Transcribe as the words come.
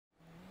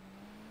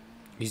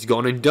He's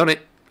gone and done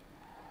it.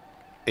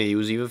 He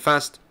was even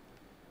fast.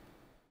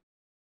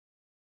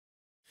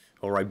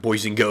 Alright,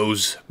 boys and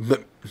girls.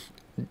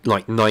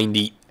 Like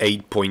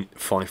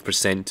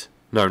 98.5%.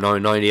 No,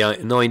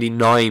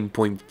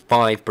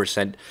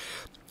 99.5%.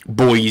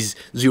 Boys,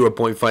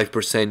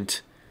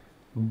 0.5%.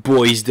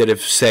 Boys that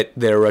have set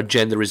their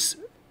gender as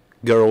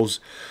girls.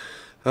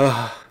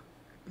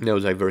 No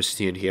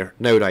diversity in here.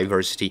 No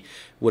diversity.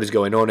 What is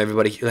going on,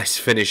 everybody? Let's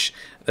finish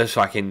the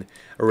fucking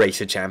race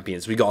of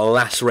champions. We got a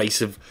last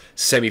race of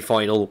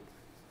semi-final.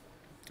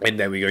 And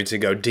then we're going to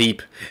go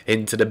deep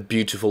into the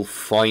beautiful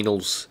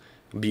finals.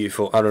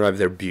 Beautiful. I don't know if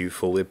they're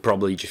beautiful. They're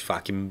probably just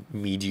fucking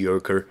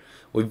mediocre.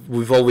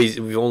 We've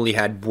only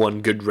had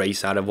one good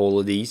race out of all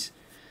of these.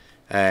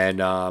 And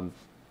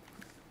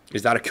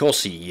is that a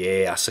Cossi?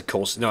 Yeah, that's a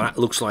Cossi. No, that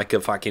looks like a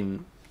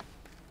fucking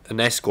an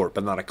escort,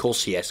 but not a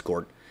Cossi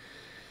escort.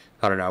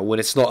 I don't know. When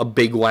it's not a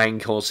big wang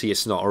Cossi,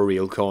 it's not a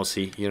real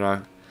Cossi, you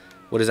know?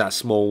 What is that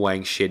small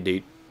wang shit,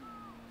 dude?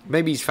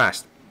 Maybe he's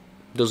fast.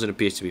 Doesn't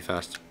appear to be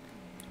fast.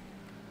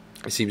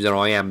 It seems that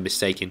I am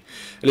mistaken.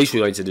 At least we're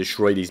going to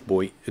destroy this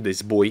boy,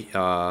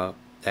 and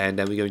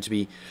then we're going to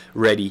be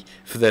ready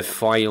for the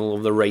final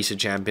of the Racer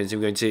Champions. We're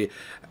going to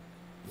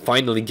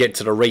finally get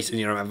to the race.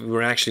 You know,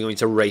 we're actually going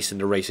to race in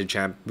the Racer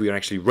Champ. We're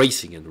actually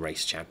racing in the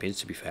Racer Champions,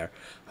 to be fair.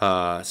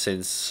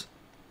 Since,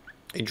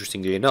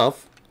 interestingly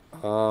enough,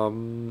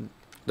 the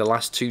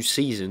last 2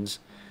 seasons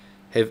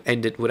have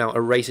ended without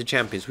a Racer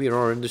Champions. We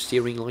are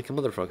understeering like a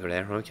motherfucker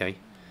there. Okay.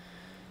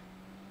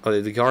 Oh,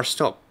 did the car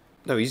stop?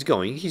 No, he's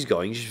going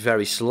just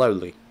very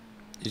slowly.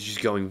 He's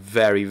just going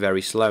very,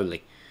 very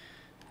slowly.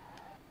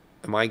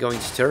 Am I going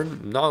to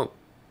turn? No.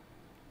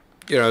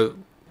 You know,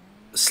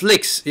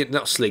 slicks,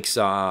 not slicks,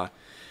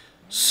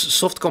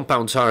 soft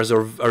compound tires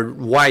are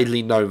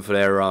widely known for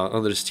their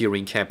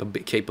understeering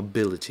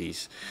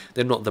capabilities.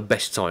 They're not the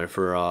best tire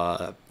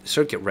for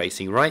circuit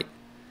racing, right?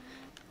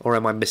 Or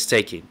am I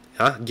mistaken?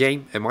 Huh,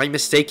 game? Am I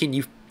mistaken,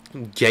 you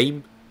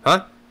game?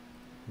 Huh?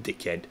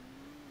 Dickhead.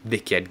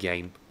 Dickhead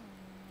game.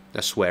 I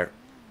swear.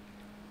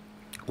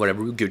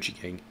 Whatever, we're Gucci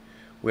gang.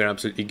 We're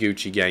absolutely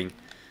Gucci gang.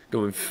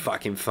 Going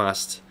fucking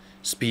fast.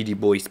 Speedy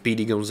boy,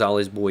 Speedy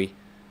Gonzalez boy.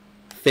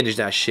 Finish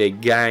that shit,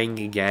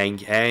 gang,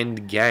 gang,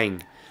 and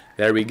gang.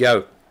 There we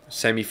go.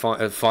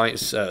 Semi-final.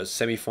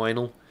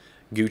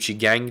 Gucci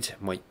ganged.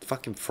 My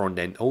fucking front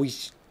end. Oh,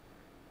 he's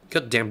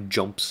goddamn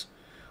jumps.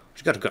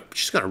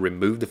 Just gotta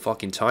remove the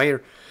fucking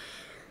tire.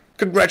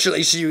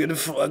 Congratulations, you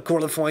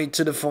qualified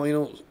to the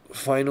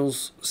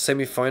finals,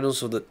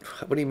 semi-finals of the...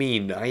 What do you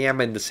mean? I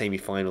am in the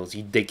semi-finals,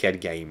 you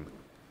dickhead game.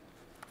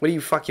 What are you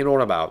fucking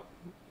on about?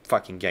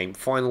 Fucking game.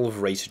 Final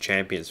of Racer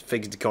Champions.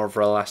 Fixed the car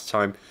for the last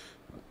time.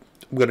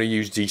 I'm gonna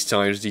use these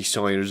tires. These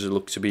tires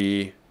look to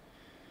be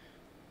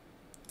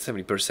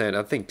 70%.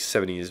 I think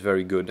 70 is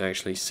very good,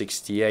 actually.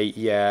 68.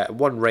 Yeah,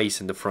 one race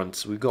in the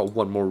front. We've got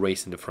one more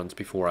race in the front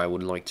before I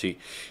would like to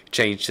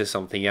change to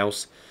something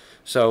else.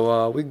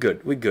 So we're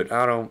good. We're good.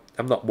 I'm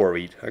not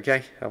worried.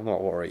 Okay, I'm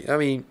not worried. I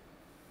mean,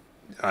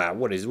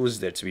 what was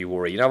there to be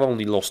worried? I've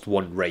only lost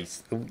 1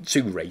 race,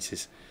 2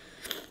 races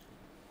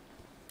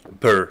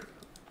per.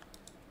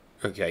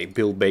 Okay,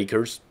 Bill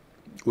Baker's.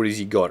 What has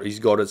he got? He's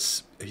got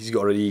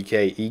an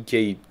EK.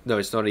 EK. No,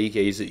 it's not an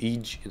EK. It's an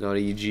EG. Not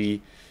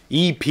EG.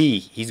 EP.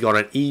 He's got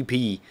an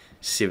EP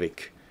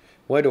Civic.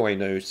 Why do I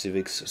know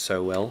Civics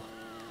so well?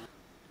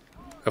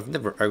 I've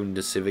never owned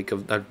a Civic.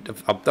 I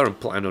don't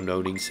plan on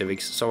owning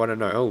Civics, so I don't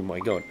know. Oh my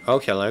god. Oh,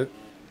 hello.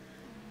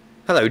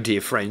 Hello,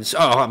 dear friends.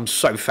 Oh, I'm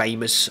so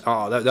famous.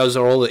 Oh, those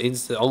are all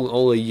the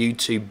all the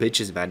YouTube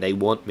bitches, man. They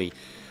want me.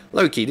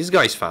 Loki, this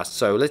guy's fast.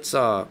 So let's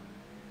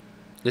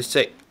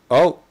take.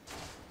 Oh,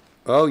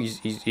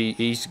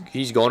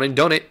 he's gone and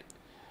done it.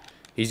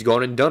 He's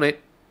gone and done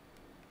it.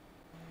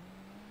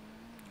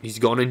 He's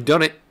gone and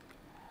done it.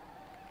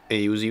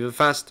 He was even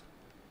fast.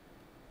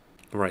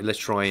 All right, let's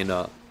try and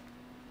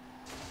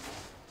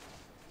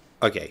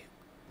okay.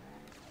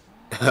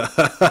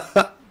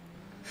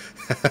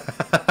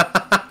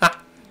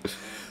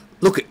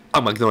 Look,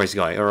 I'm a nice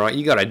guy, alright?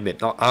 You gotta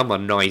admit, I'm a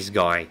nice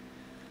guy.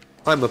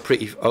 I'm a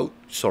pretty... Oh,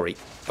 sorry.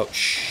 Oh,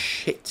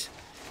 shit.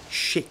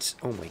 Shit.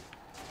 Oh, my...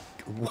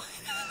 What?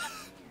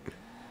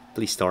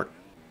 Please start.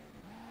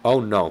 Oh,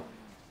 no.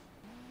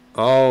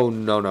 Oh,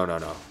 no, no, no,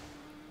 no.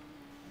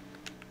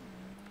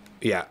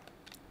 Yeah.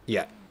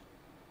 Yeah.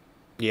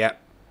 Yeah.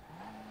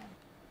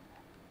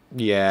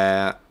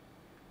 Yeah.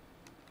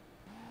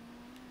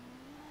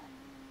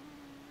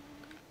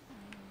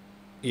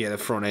 Yeah, the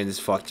front end is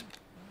fucked.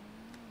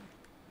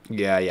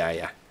 Yeah.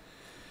 Yeah.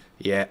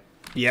 Yep.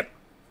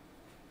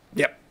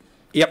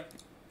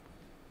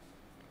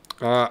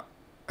 I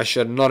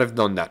should not have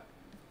done that.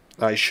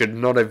 I should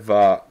not have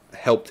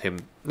helped him.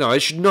 No, I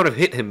should not have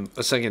hit him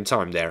a second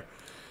time there.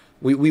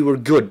 We were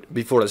good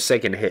before the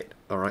second hit.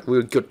 Alright, we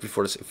were good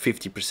before the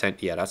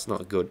 50%. Yeah, that's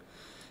not good.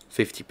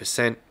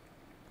 50%.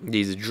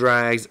 These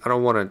drags. I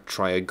don't want to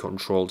try a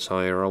control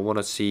tire. I want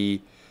to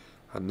see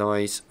a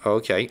nice...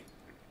 Okay.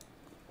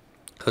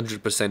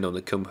 100% on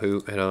the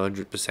Kumhu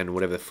and 100%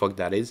 whatever the fuck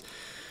that is.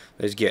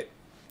 Let's get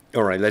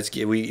All right, let's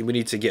get. We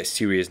need to get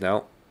serious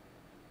now.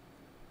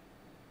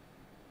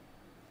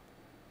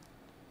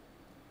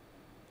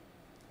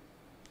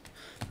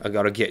 I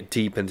gotta get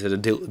deep into the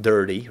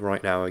dirty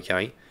right now.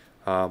 Okay.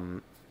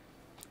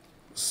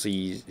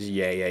 See,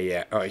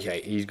 yeah.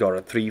 Okay, he's got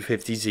a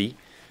 350Z.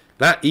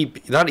 That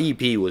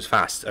EP was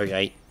fast.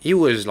 Okay, he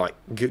was like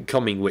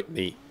coming with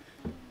me,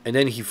 and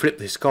then he flipped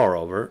his car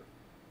over,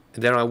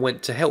 and then I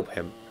went to help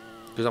him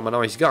because I'm a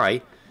nice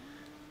guy.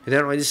 And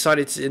then I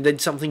decided, then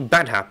something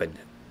bad happened,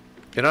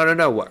 and I don't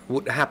know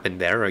what happened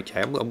there.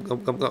 Okay, I'm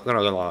not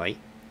gonna lie.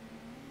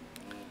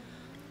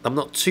 I'm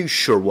not too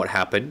sure what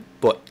happened,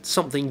 but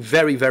something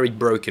very, very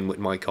broken with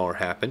my car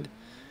happened,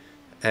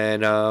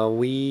 and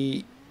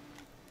we.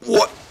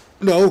 What?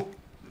 No.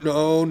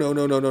 Why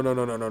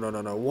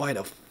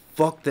the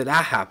fuck did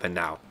that happen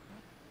now?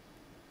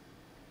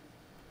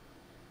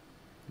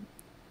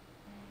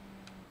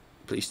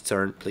 Please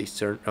turn.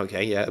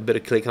 Okay, yeah, a bit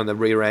of click on the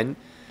rear end.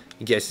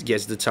 Gets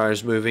the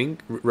tires moving.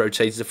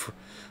 Rotates the.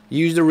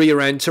 Use the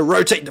rear end to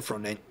rotate the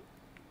front end.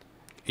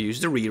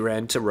 Use the rear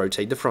end to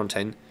rotate the front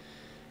end.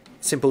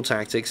 Simple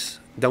tactics.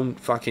 Don't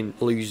fucking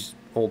lose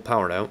all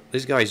power now.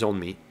 This guy's on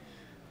me.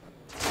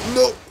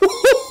 No.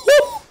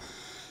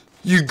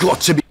 You got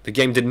to be. The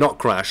game did not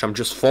crash. I'm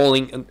just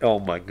falling. And oh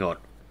my god.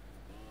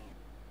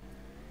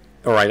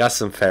 All right,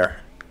 that's unfair.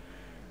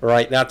 All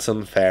right, that's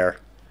unfair.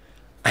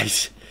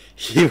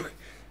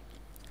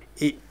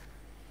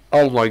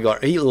 Oh my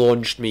god, he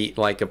launched me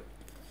like a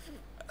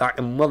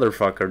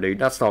motherfucker, dude.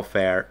 That's not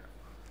fair.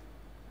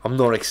 I'm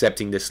not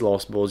accepting this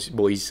loss,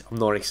 boys. I'm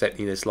not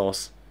accepting this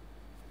loss.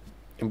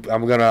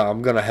 I'm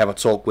gonna have a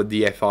talk with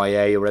the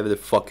FIA or whatever the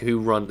fuck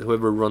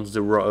whoever runs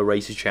the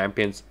RACER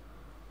Champions.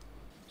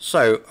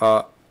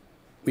 So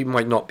we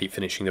might not be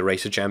finishing the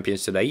RACER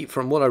Champions today.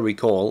 From what I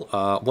recall,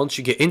 once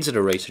you get into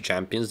the RACER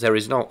Champions, there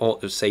is no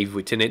autosave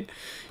within it,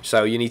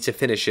 so you need to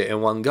finish it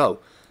in one go.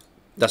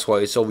 That's why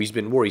it's always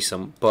been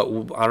worrisome. But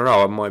I don't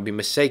know, I might be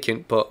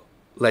mistaken. But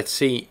let's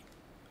see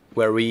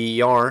where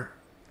we are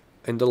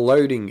in the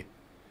loading.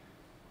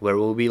 Where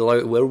will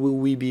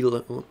we be?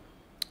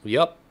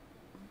 Yup.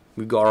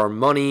 We got our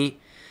money.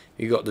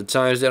 We got the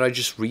tires that I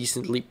just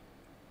recently.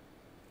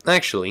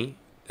 Actually,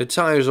 the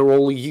tires are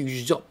all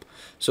used up.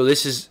 So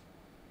this is.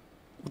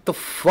 What the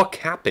fuck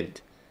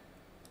happened?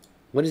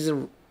 When is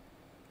the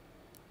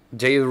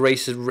day of the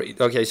race?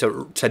 Okay,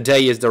 so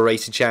today is the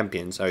RACER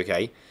Champions.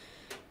 Okay,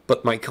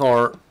 but my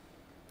car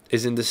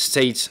is in the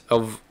state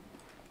of.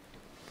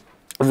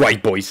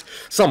 Right, boys.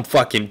 Some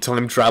fucking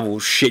time travel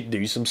shit,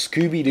 dude. Some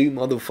Scooby-Doo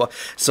motherfucker.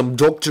 Some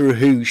Doctor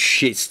Who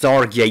shit.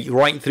 Stargate.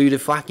 Right through the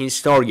fucking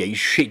Stargate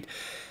shit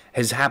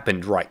has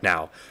happened right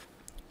now.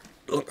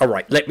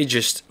 Alright, let me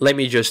just, you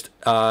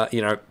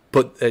know,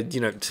 put, you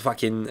know,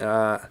 fucking,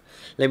 let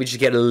me just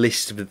get a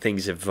list of the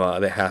things that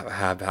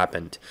have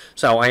happened.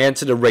 So, I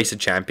entered the RACER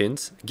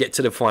Champions. Get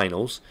to the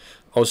finals.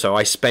 Also,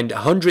 I spent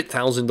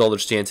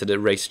 $100,000 to enter the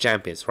RACER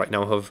Champions. Right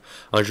now, I have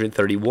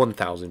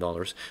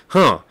 $131,000.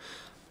 Huh.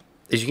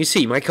 As you can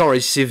see, my car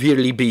is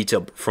severely beat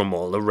up from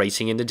all the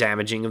racing and the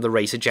damaging of the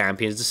RACER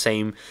Champions. The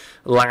same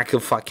lack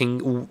of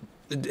fucking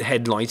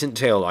headlights and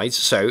taillights.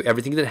 So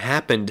everything that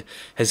happened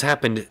has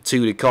happened to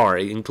the car,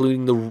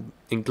 including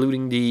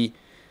the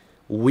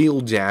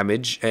wheel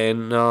damage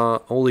and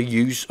all the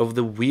use of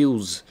the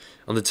wheels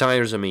on the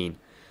tires. I mean,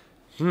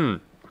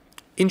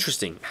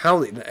 interesting.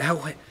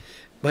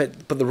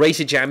 But the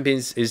RACER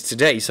Champions is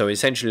today, so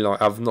essentially like,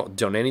 I've not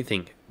done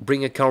anything.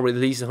 Bring a car with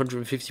at least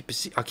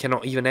 150%. I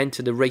cannot even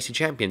enter the RACER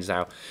Champions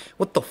now.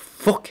 What the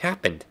fuck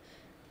happened,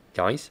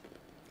 guys?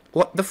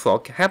 What the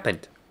fuck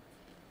happened?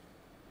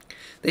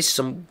 There's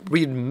some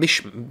weird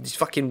mission.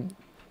 Fucking,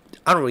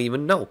 I don't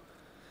even know.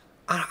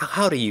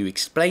 How do you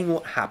explain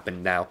what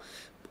happened now?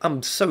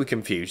 I'm so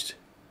confused.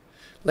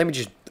 Let me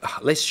just.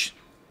 Let's.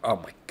 Oh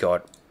my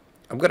god.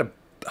 I'm gonna.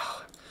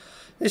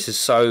 This is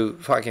so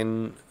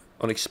fucking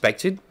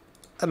unexpected.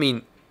 I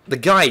mean, the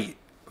guy.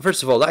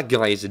 First of all, that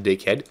guy is a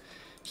dickhead.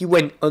 He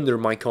went under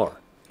my car.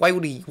 Why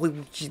would he?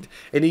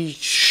 And he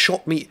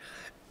shot me.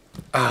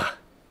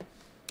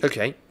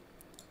 Okay.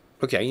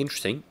 Okay,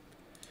 interesting.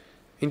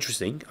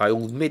 Interesting.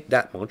 I'll admit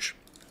that much.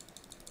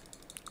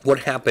 What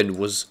happened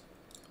was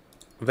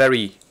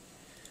very,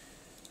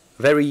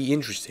 very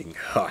interesting.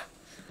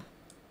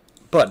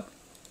 But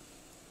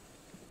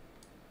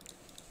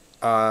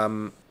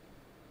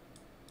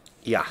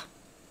yeah.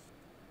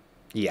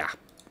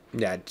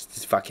 That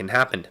fucking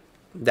happened.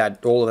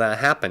 All of that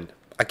happened.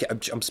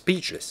 I'm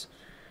speechless.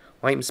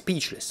 I am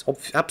speechless.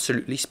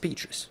 Absolutely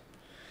speechless.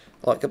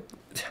 Like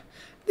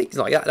things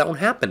like that don't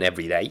happen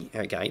every day.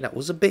 Okay, that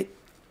was a bit.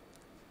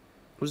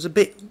 It was a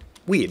bit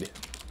weird. You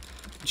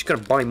just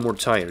gotta buy more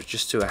tires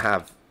just to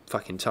have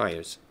fucking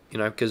tires, you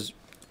know? Because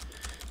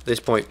at this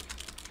point,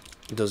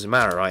 it doesn't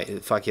matter,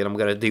 right? Fuck it, I'm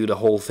gonna do the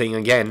whole thing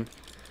again.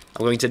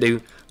 I'm going to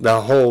do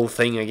the whole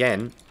thing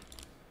again.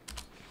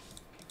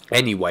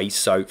 Anyway,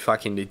 so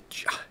fucking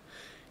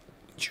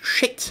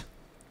shit.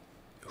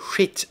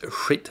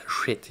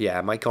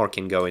 Yeah, my car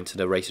can go into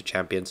the RACER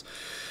Champions.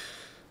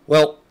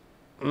 Well,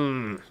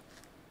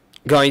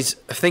 Guys,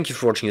 thank you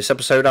for watching this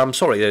episode. I'm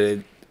sorry that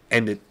it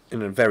ended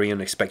in a very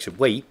unexpected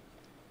way.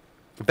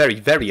 Very,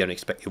 very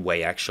unexpected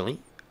way, actually.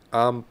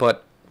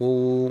 But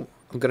I'm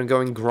gonna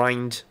go and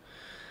grind.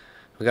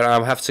 I'm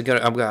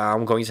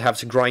going to have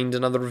to grind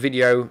another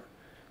video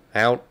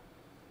out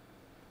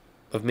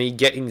of me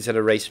getting to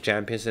the RACER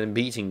Champions and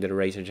beating the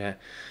RACER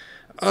Champions.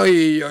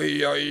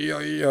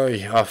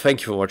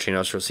 Thank you for watching.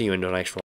 I shall see you in the next one.